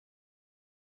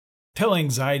Tell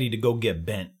anxiety to go get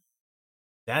bent.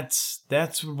 That's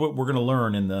what we're going to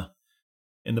learn in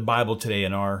the Bible today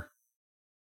in our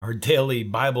daily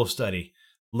Bible study.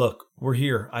 Look, we're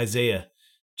here, Isaiah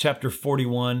chapter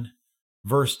 41,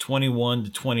 verse 21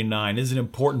 to 29. This is an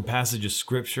important passage of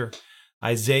scripture.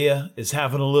 Isaiah is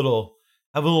having a little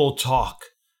talk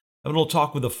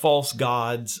with the false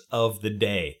gods of the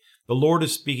day. The Lord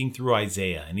is speaking through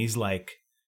Isaiah, and he's like,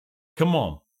 come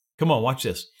on, watch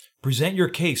this. Present your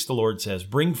case, the Lord says.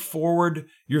 Bring forward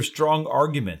your strong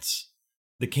arguments,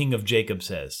 the King of Jacob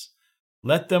says.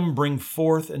 Let them bring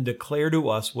forth and declare to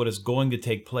us what is going to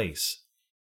take place.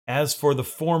 As for the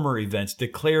former events,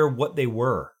 declare what they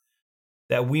were,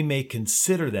 that we may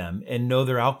consider them and know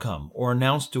their outcome, or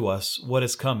announce to us what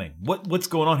is coming. What's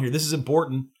going on here? This is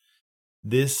important.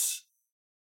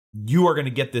 You are going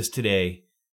to get this today,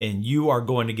 and you are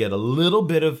going to get a little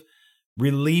bit of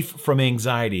relief from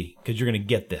anxiety because you're going to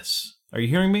get this. Are you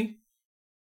hearing me?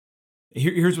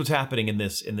 Here's what's happening in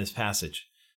this passage.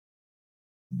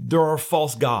 There are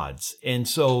false gods, and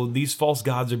so these false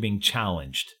gods are being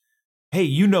challenged. Hey,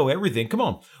 you know everything. Come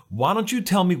on. Why don't you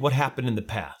tell me what happened in the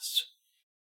past?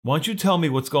 Why don't you tell me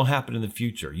what's going to happen in the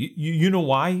future? You know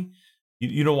why?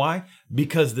 You know why?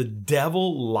 Because the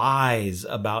devil lies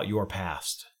about your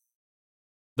past.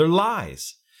 They're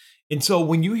lies. And so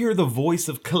when you hear the voice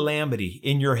of calamity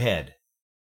in your head,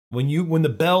 when the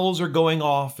bells are going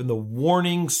off and the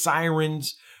warning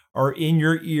sirens are in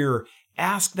your ear,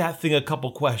 ask that thing a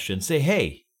couple questions. Say,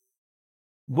 hey,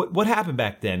 what happened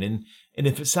back then? And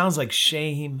if it sounds like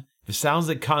shame, if it sounds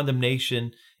like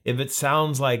condemnation, if it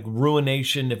sounds like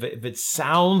ruination, if it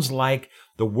sounds like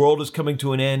the world is coming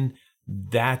to an end,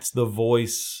 that's the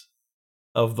voice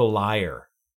of the liar.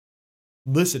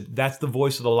 Listen, that's the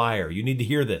voice of the liar. You need to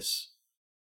hear this.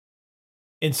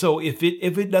 And so if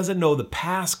it doesn't know the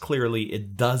past clearly,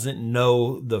 it doesn't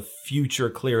know the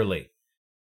future clearly.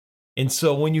 And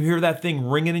so when you hear that thing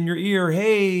ringing in your ear,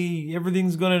 hey,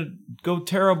 everything's going to go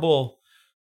terrible.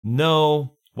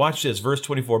 No, watch this, verse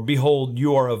 24. Behold,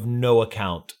 you are of no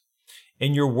account,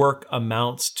 and your work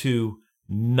amounts to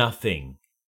nothing.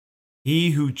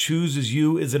 He who chooses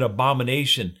you is an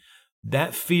abomination.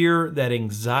 That fear, that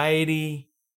anxiety,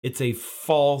 it's a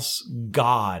false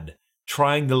god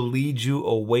trying to lead you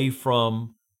away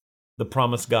from the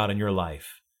promised God in your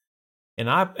life. And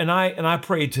I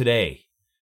pray today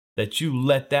that you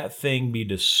let that thing be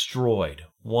destroyed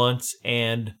once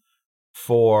and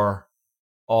for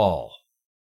all.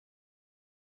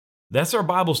 That's our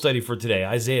Bible study for today,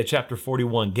 Isaiah chapter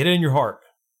 41. Get it in your heart.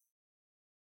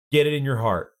 Get it in your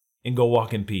heart and go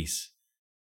walk in peace.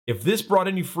 If this brought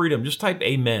any freedom, just type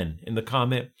amen in the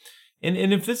comment. And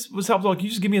if this was helpful, can you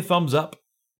just give me a thumbs up?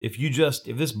 If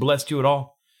this blessed you at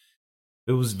all,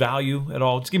 if it was value at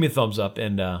all, just give me a thumbs up.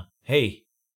 And hey,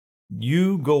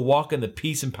 you go walk in the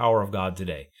peace and power of God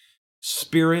today.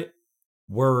 Spirit,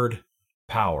 word,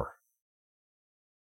 power.